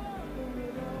definitely am.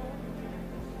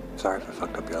 Sorry if I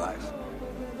fucked up your life.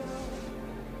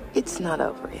 It's not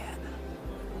over yet.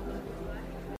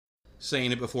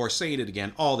 Saying it before, saying it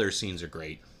again. All their scenes are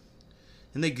great.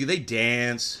 And they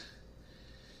dance.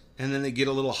 And then they get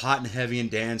a little hot and heavy in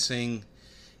dancing.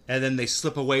 And then they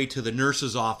slip away to the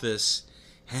nurse's office.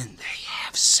 And they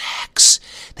have sex.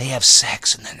 They have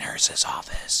sex in the nurse's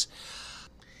office.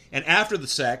 And after the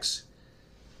sex,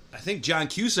 I think John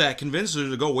Cusack convinced her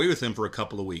to go away with him for a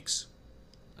couple of weeks.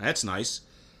 That's nice.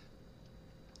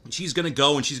 She's going to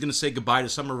go and she's going to say goodbye to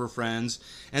some of her friends.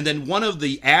 And then one of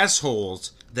the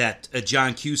assholes that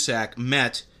John Cusack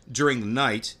met during the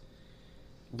night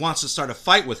wants to start a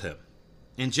fight with him.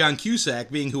 And John Cusack,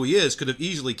 being who he is, could have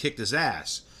easily kicked his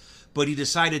ass. But he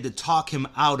decided to talk him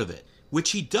out of it,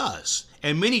 which he does.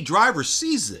 And Minnie Driver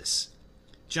sees this.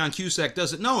 John Cusack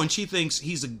doesn't know, and she thinks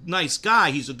he's a nice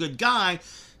guy, he's a good guy,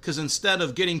 because instead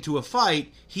of getting to a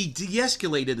fight, he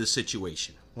de-escalated the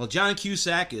situation. Well, John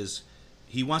Cusack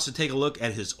he wants to take a look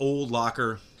at his old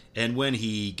locker, and when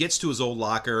he gets to his old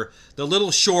locker, the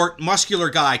little short, muscular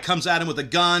guy comes at him with a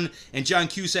gun, and John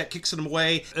Cusack kicks him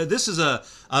away. This is a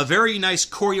very nice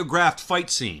choreographed fight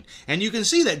scene, and you can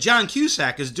see that John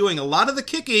Cusack is doing a lot of the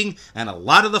kicking and a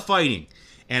lot of the fighting,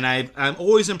 and I'm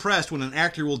always impressed when an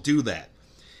actor will do that.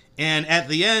 And at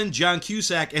the end, John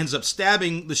Cusack ends up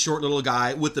stabbing the short little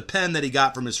guy with the pen that he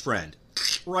got from his friend,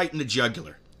 right in the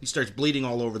jugular. He starts bleeding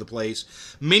all over the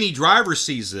place. Minnie Driver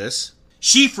sees this.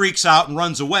 She freaks out and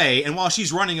runs away. And while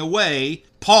she's running away,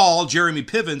 Paul, Jeremy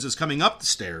Pivens, is coming up the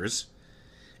stairs.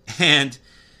 And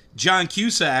John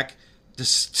Cusack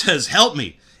says, "Help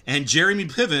me." And Jeremy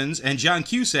Pivens and John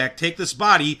Cusack take this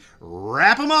body,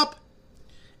 wrap him up,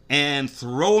 and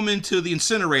throw him into the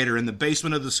incinerator in the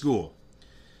basement of the school.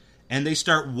 And they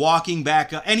start walking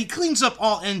back up. And he cleans up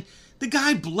all... And the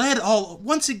guy bled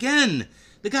once again...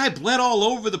 The guy bled all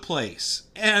over the place.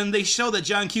 And they show that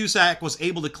John Cusack was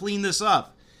able to clean this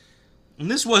up. And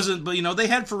this wasn't, but they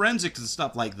had forensics and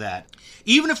stuff like that.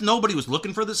 Even if nobody was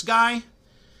looking for this guy,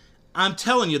 I'm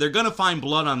telling you, they're going to find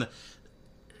blood on the...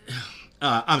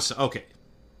 okay.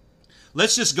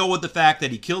 Let's just go with the fact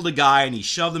that he killed a guy and he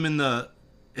shoved him in the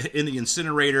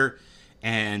incinerator,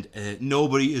 and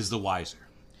nobody is the wiser.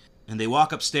 And they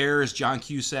walk upstairs, John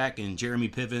Cusack and Jeremy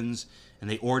Pivens, and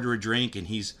they order a drink, and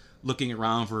he's looking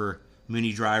around for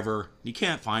Minnie Driver. He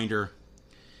can't find her.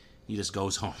 He just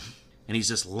goes home. And he's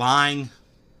just lying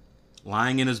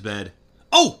in his bed.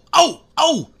 Oh,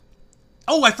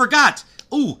 I forgot.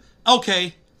 Oh,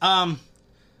 okay. I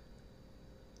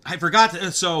forgot.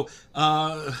 Sorry,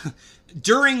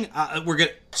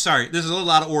 this is a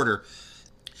little out of order.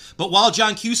 But while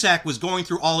John Cusack was going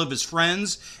through all of his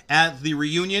friends at the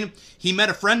reunion, he met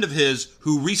a friend of his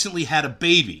who recently had a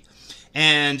baby.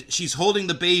 And she's holding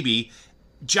the baby.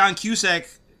 John Cusack,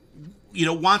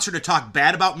 wants her to talk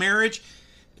bad about marriage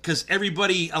because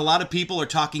a lot of people are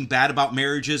talking bad about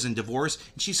marriages and divorce.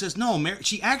 And she says, no,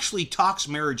 she actually talks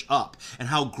marriage up and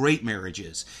how great marriage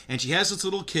is. And she has this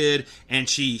little kid, and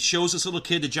she shows this little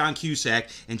kid to John Cusack,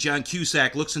 and John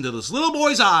Cusack looks into this little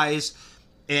boy's eyes,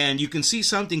 and you can see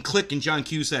something click in John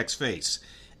Cusack's face.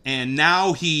 And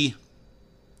now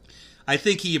I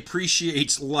think he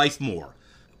appreciates life more.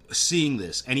 seeing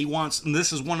this, and and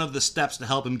this is one of the steps to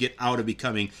help him get out of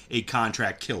becoming a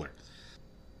contract killer.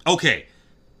 Okay,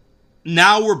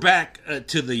 now we're back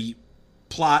to the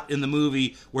plot in the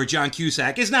movie where John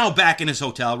Cusack is now back in his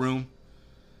hotel room,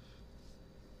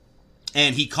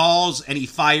 and he calls and he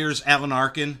fires Alan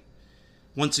Arkin.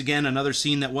 Once again, another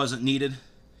scene that wasn't needed.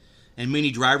 And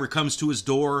Minnie Driver comes to his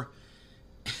door,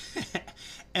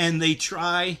 and they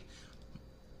try.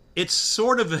 It's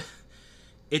sort of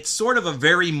a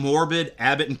very morbid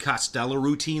Abbott and Costello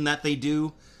routine that they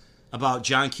do about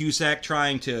John Cusack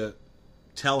trying to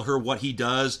tell her what he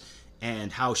does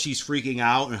and how she's freaking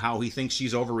out and how he thinks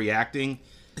she's overreacting.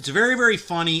 It's very, very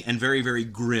funny and very, very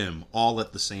grim all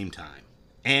at the same time.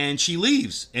 And she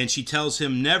leaves, and she tells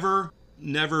him never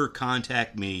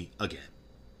contact me again.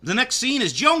 The next scene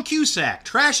is Joan Cusack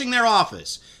trashing their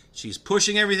office. She's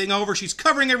pushing everything over. She's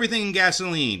covering everything in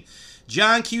gasoline.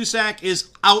 John Cusack is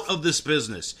out of this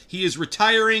business. He is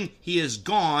retiring, he is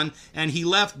gone, and he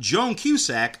left Joan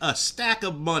Cusack a stack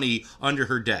of money under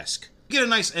her desk. Get a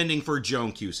nice ending for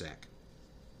Joan Cusack.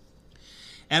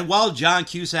 And while John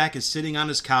Cusack is sitting on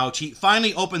his couch, he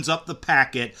finally opens up the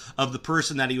packet of the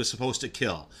person that he was supposed to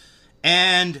kill.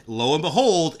 And lo and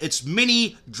behold, it's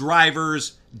Minnie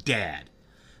Driver's dad.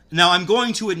 Now, I'm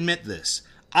going to admit this.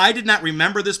 I did not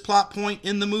remember this plot point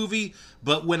in the movie,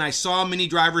 but when I saw Minnie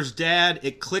Driver's dad,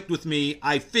 it clicked with me.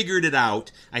 I figured it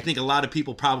out. I think a lot of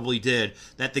people probably did,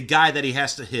 that the guy that he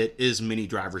has to hit is Minnie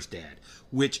Driver's dad,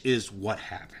 which is what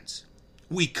happens.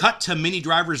 We cut to Minnie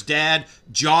Driver's dad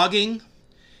jogging,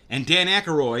 and Dan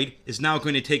Aykroyd is now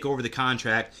going to take over the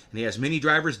contract, and he has Minnie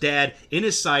Driver's dad in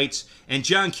his sights, and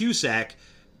John Cusack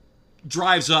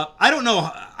drives up. I don't know.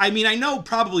 I mean, I know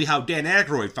probably how Dan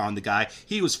Aykroyd found the guy.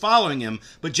 He was following him,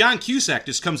 but John Cusack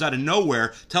just comes out of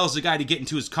nowhere, tells the guy to get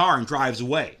into his car, and drives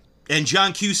away. And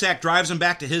John Cusack drives him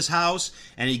back to his house,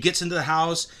 and he gets into the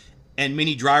house, and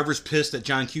Minnie Driver's pissed that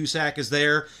John Cusack is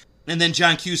there. And then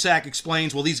John Cusack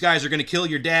explains, well, these guys are going to kill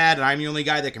your dad, and I'm the only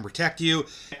guy that can protect you.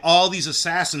 All these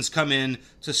assassins come in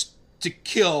to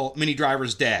kill Minnie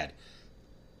Driver's dad.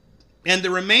 And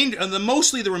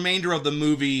mostly the remainder of the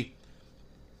movie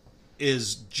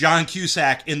is John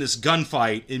Cusack in this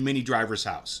gunfight in Minnie Driver's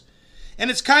house.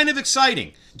 And it's kind of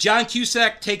exciting. John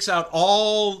Cusack takes out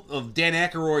all of Dan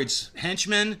Aykroyd's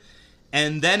henchmen,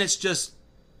 and then it's just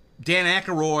Dan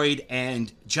Aykroyd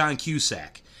and John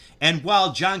Cusack. And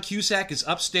while John Cusack is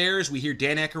upstairs, we hear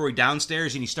Dan Aykroyd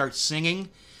downstairs, and he starts singing.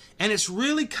 And it's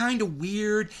really kind of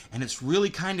weird, and it's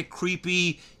really kind of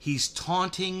creepy. He's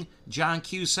taunting John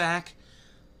Cusack.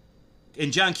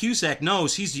 And John Cusack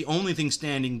knows he's the only thing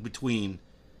standing between,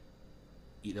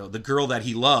 the girl that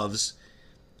he loves.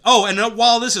 Oh, and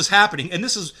while this is happening, and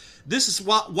this is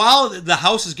while the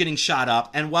house is getting shot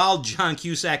up, and while John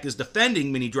Cusack is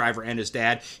defending Minnie Driver and his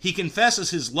dad, he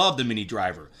confesses his love to Minnie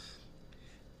Driver.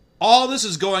 All this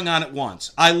is going on at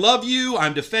once. I love you.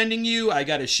 I'm defending you. I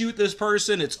got to shoot this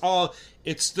person. It's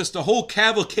just a whole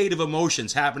cavalcade of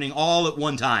emotions happening all at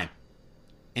one time.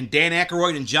 And Dan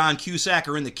Aykroyd and John Cusack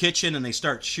are in the kitchen, and they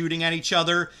start shooting at each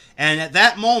other. And at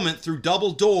that moment, through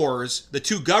double doors, the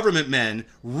two government men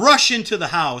rush into the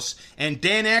house, and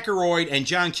Dan Aykroyd and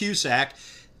John Cusack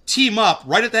team up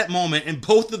right at that moment, and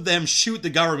both of them shoot the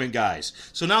government guys.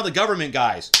 So now the government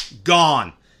guys,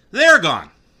 gone. They're gone.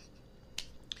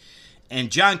 And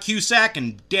John Cusack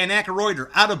and Dan Aykroyd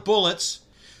are out of bullets.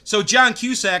 So John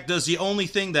Cusack does the only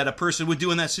thing that a person would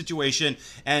do in that situation,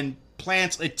 and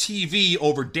plants a TV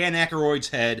over Dan Aykroyd's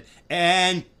head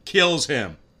and kills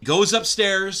him. He goes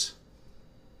upstairs,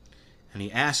 and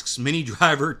he asks Minnie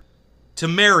Driver to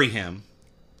marry him.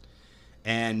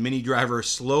 And Minnie Driver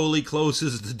slowly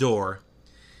closes the door.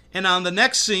 And on the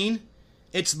next scene,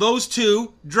 it's those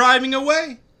two driving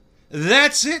away.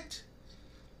 That's it.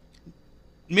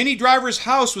 Minnie Driver's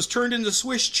house was turned into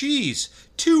Swiss cheese.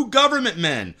 2 government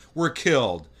men were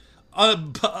killed.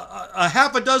 A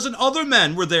half a dozen other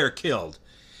men were there killed.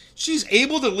 She's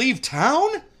able to leave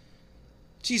town?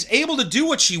 She's able to do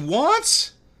what she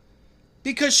wants?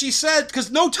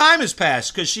 Because no time has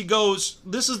passed, because she goes,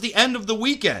 this is the end of the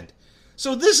weekend.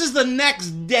 So this is the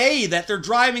next day that they're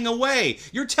driving away.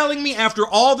 You're telling me after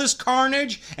all this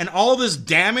carnage and all this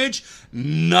damage,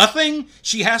 nothing?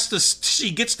 She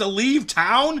gets to leave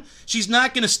town? She's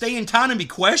not going to stay in town and be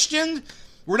questioned?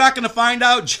 We're not going to find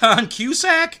out John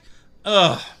Cusack?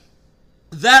 Ugh.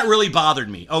 That really bothered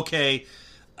me. Okay.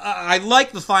 I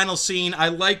like the final scene. I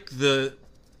like the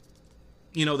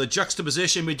the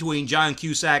juxtaposition between John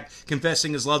Cusack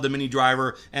confessing his love to Minnie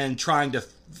Driver and trying to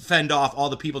fend off all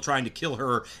the people trying to kill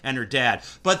her and her dad.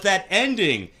 But that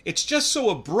ending, it's just so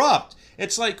abrupt.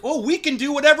 It's like, oh, we can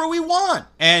do whatever we want.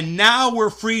 And now we're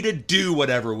free to do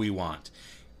whatever we want.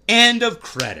 End of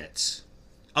credits.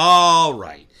 All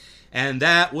right. And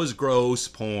that was Grosse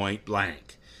Point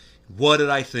Blank. What did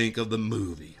I think of the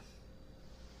movie?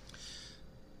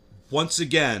 Once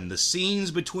again, the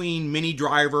scenes between Minnie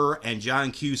Driver and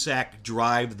John Cusack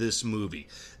drive this movie.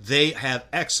 They have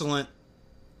excellent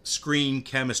screen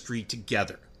chemistry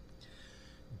together.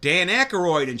 Dan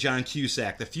Aykroyd and John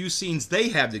Cusack, the few scenes they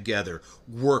have together,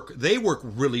 work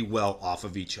really well off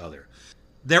of each other.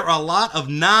 There are a lot of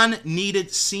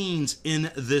non-needed scenes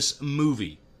in this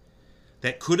movie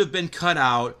that could have been cut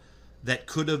out, that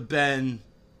could have been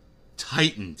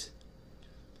tightened.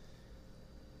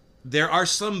 There are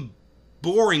some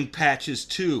boring patches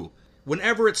too.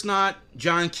 Whenever it's not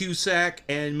John Cusack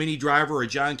and Minnie Driver or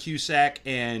John Cusack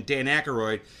and Dan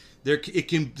Aykroyd,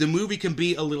 the movie can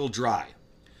be a little dry.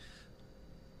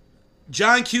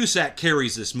 John Cusack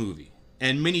carries this movie,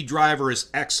 and Minnie Driver is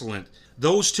excellent.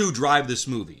 Those two drive this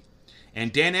movie.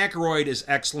 And Dan Aykroyd is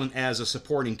excellent as a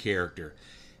supporting character.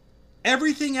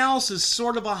 Everything else is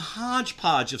sort of a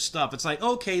hodgepodge of stuff. It's like,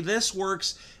 okay, this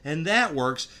works and that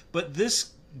works, but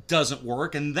this doesn't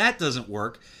work and that doesn't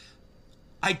work.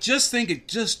 I just think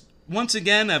once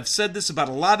again, I've said this about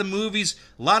a lot of movies,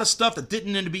 a lot of stuff that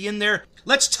didn't need to be in there.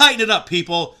 Let's tighten it up,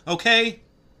 people, okay?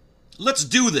 Let's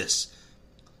do this.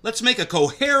 Let's make a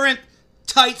coherent,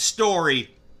 tight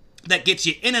story that gets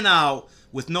you in and out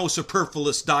with no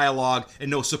superfluous dialogue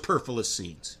and no superfluous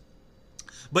scenes.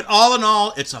 But all in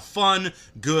all, it's a fun,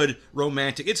 good,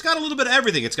 romantic. It's got a little bit of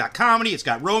everything. It's got comedy, it's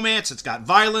got romance, it's got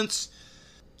violence.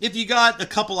 If you got a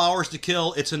couple hours to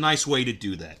kill, it's a nice way to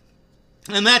do that.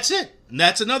 And that's it. And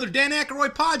that's another Dan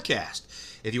Aykroyd podcast.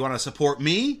 If you want to support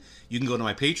me, you can go to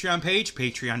my Patreon page,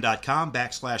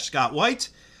 patreon.com/Scott White,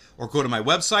 or go to my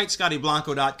website,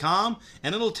 scottyblanco.com,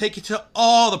 and it'll take you to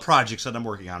all the projects that I'm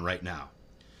working on right now.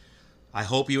 I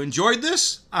hope you enjoyed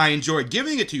this. I enjoyed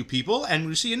giving it to you people, and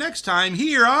we'll see you next time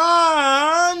here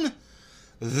on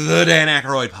the Dan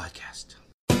Aykroyd Podcast.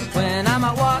 When I'm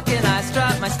out walking, I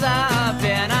strut my stuff,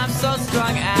 and I'm so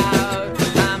strung out.